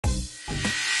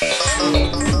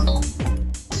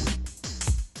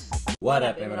What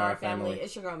up, M&R family?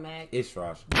 It's your girl Mag. It's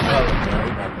Rosh. Welcome, man.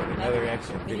 We're back with another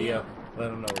reaction video. Let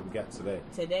them know what we got today.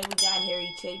 Today we got Harry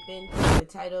Chapin. The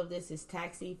title of this is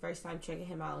Taxi. First time checking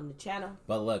him out on the channel.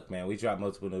 But look, man, we drop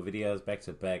multiple new videos back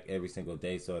to back every single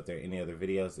day. So if there are any other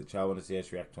videos that y'all want to see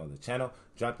us react to on the channel,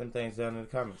 drop them things down in the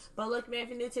comments. But look, man, if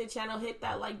you're new to the channel, hit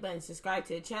that like button. Subscribe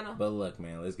to the channel. But look,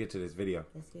 man, let's get to this video.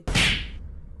 Let's get to it.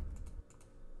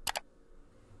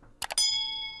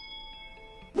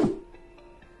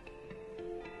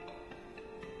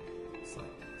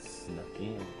 Snuck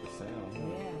in with the sound.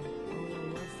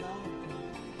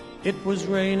 It was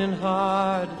raining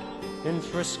hard in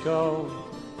Frisco.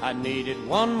 I needed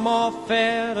one more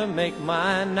fare to make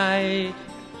my night.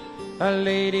 A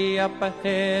lady up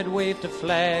ahead waved to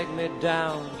flag me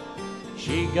down.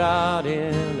 She got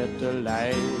in at the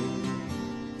light.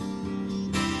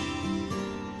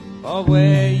 Oh,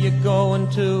 where you going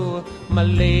to, my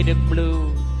lady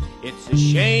blue? It's a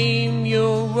shame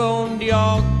you ruined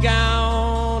your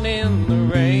gown in the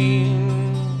rain.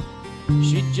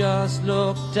 She just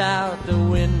looked out the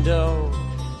window.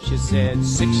 She said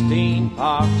 16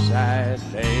 Parkside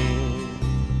Lane.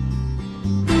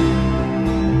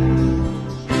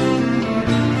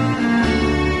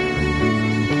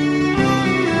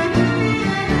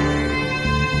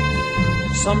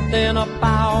 Something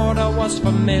about her was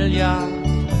familiar.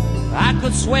 I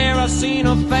could swear I've seen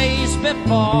her face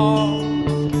before.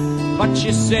 But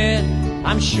she said,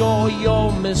 I'm sure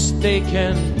you're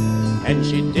mistaken. And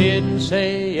she didn't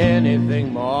say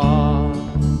anything more.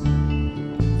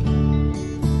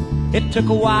 It took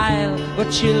a while,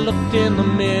 but she looked in the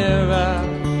mirror.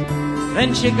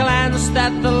 Then she glanced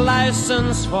at the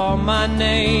license for my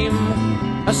name.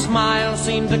 A smile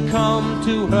seemed to come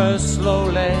to her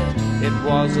slowly. It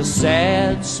was a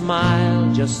sad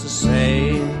smile just the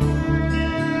same.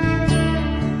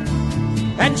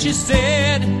 And she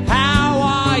said, how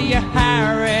are you,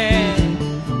 Harry?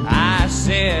 I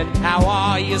said, how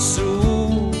are you,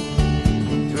 Sue?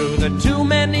 Through the too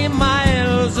many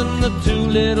miles and the too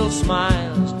little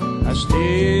smiles, I still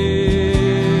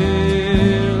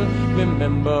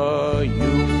remember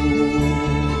you.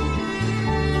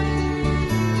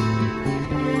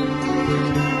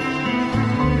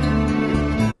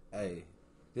 Hey,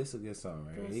 this is a good song,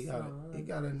 right? He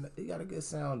got a good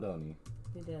sound on him.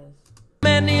 He does.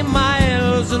 Many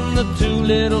miles and the too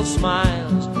little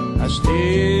smiles, I still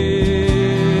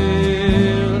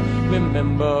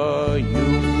remember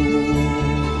you.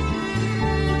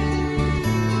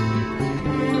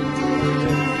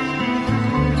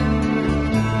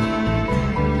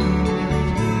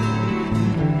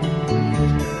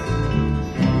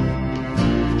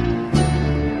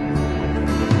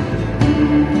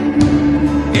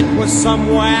 It was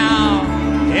somewhere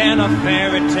in a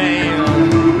fairy tale.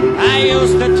 I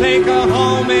used to take her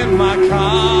home in my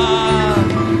car.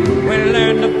 We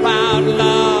learned about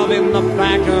love in the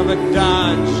back of a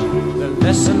Dodge. The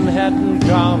lesson hadn't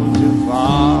gone too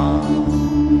far.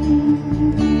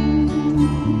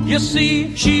 You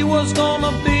see, she was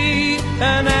gonna be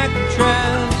an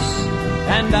actress,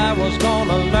 and I was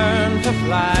gonna learn to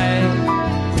fly.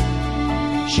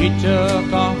 She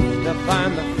took off to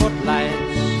find the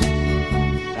footlights.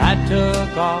 I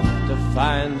took off to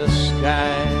find the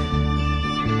sky.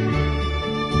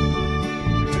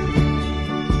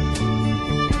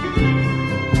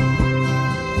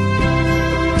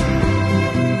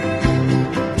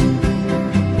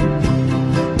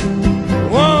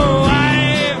 Whoa,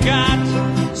 I've got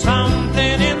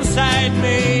something inside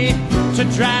me to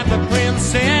drive the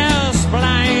princess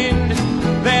blind.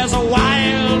 There's a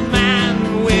wild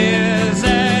man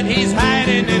wizard, he's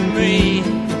hiding in me,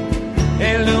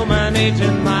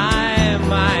 illuminating my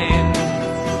mind.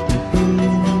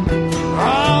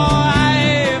 Oh,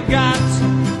 I've got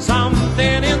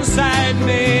something inside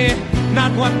me,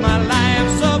 not what my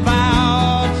life's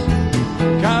about.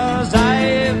 'Cause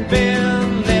I've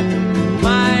been letting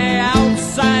my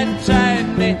outside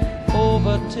tide me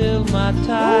over till my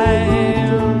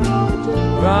time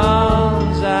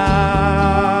runs out.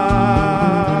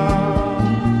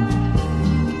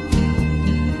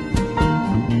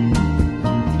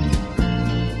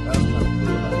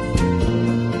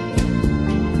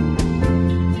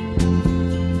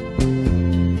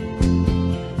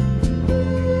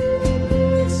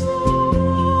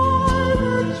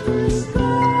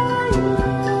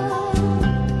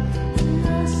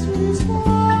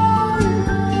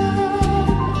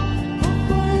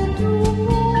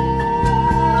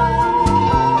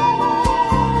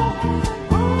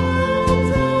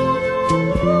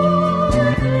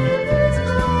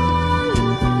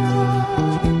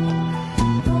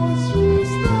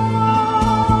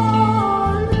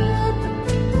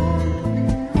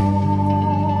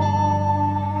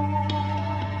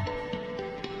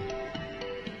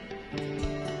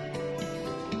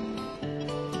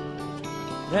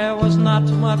 There was not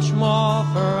much more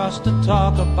for us to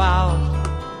talk about.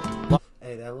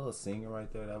 Hey, that little singer right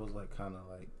there, that was like kind of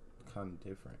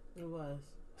different. It was.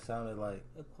 Sounded like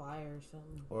a choir or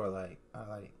something. Or like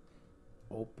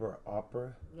opera.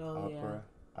 Oh, yeah.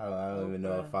 I don't even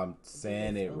know if I'm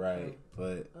saying it right,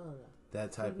 but no.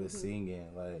 that type of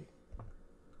singing, like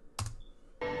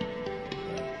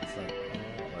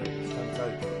it's kind of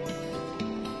tight.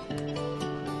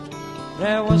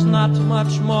 There was not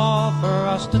much more for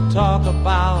us to talk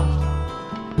about.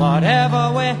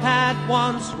 Whatever we had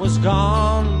once was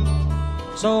gone.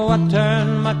 So I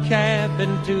turned my cab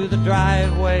into the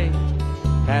driveway,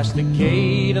 past the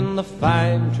gate and the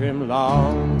fine trim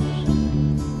lawns.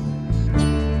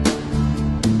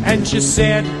 And she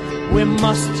said, we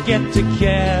must get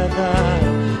together,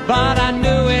 but I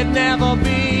knew it'd never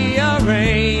be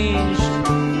arranged.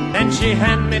 Then she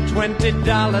handed me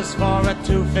 $20 for a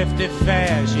 $2.50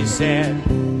 fare. She said,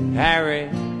 Harry,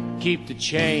 keep the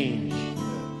change.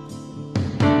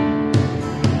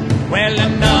 Well,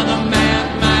 another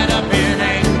man might have been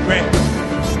angry,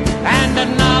 and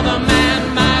another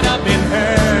man might have been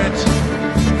hurt,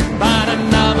 but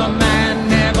another man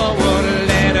never would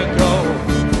let her go.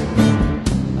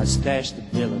 I stashed the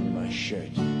bill in my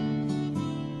shirt,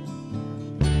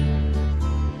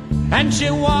 and she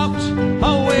walked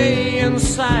away in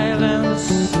silence.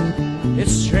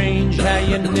 It's strange how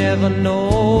you never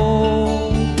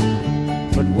know,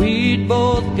 but we'd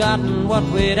both gotten what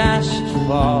we'd asked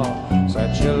for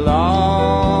such a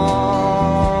long,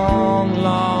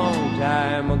 long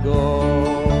time ago.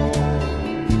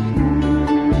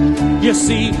 You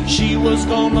see, she was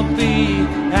gonna be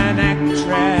an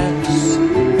actress,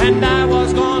 and I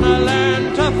was gonna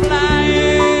learn to fly.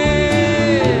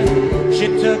 She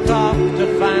took off to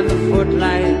find the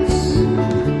footlights,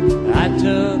 I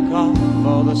took off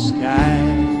for the sky.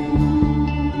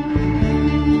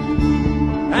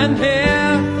 And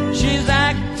here she's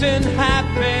acting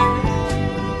happy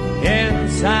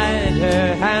inside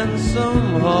her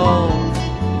handsome home,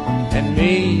 and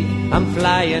me, I'm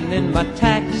flying in my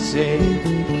taxi,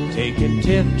 taking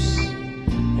tips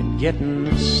and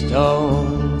getting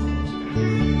stoned.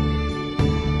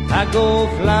 I go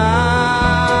flying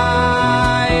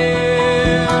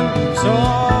so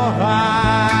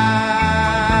high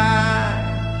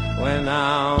when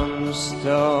I'm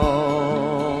stoned.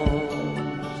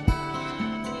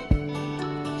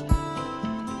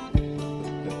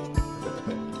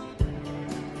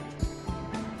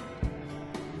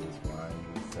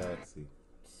 Taxi.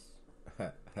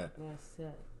 That's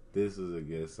it. This was a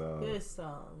good song. Good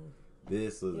song.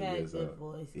 This was a good song. Good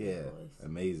voice. Yeah, Good voice.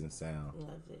 amazing sound.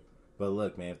 Loved it. But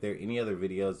look, man, if there are any other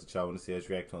videos that y'all want to see us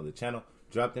react to on the channel,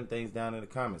 drop them things down in the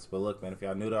comments. But look, man, if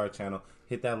y'all new to our channel,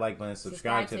 hit that like button,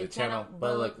 subscribe to the channel.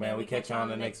 But look, man, we catch y'all on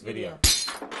the next video.